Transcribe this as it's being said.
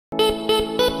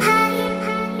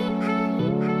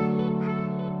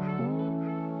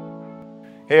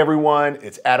Hey everyone,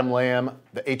 it's Adam Lamb,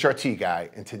 the HRT guy,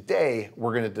 and today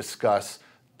we're going to discuss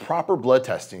proper blood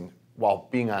testing while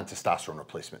being on testosterone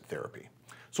replacement therapy.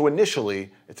 So initially,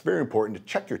 it's very important to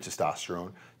check your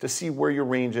testosterone to see where your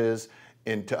range is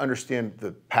and to understand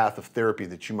the path of therapy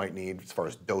that you might need as far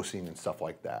as dosing and stuff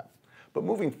like that. But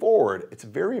moving forward, it's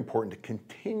very important to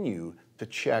continue to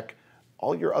check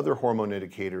all your other hormone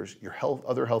indicators, your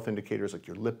other health indicators like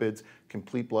your lipids,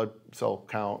 complete blood cell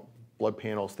count, blood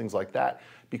panels, things like that,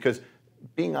 because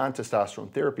being on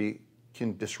testosterone therapy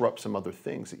can disrupt some other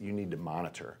things that you need to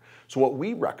monitor. So what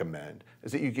we recommend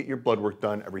is that you get your blood work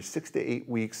done every 6 to 8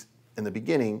 weeks in the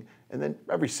beginning and then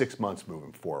every 6 months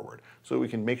moving forward so we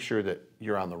can make sure that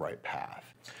you're on the right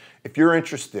path. If you're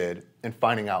interested in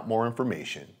finding out more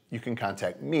information, you can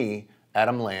contact me,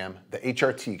 Adam Lamb, the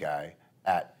HRT guy,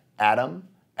 at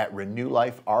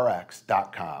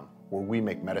adam@renewliferx.com, where we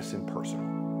make medicine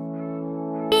personal.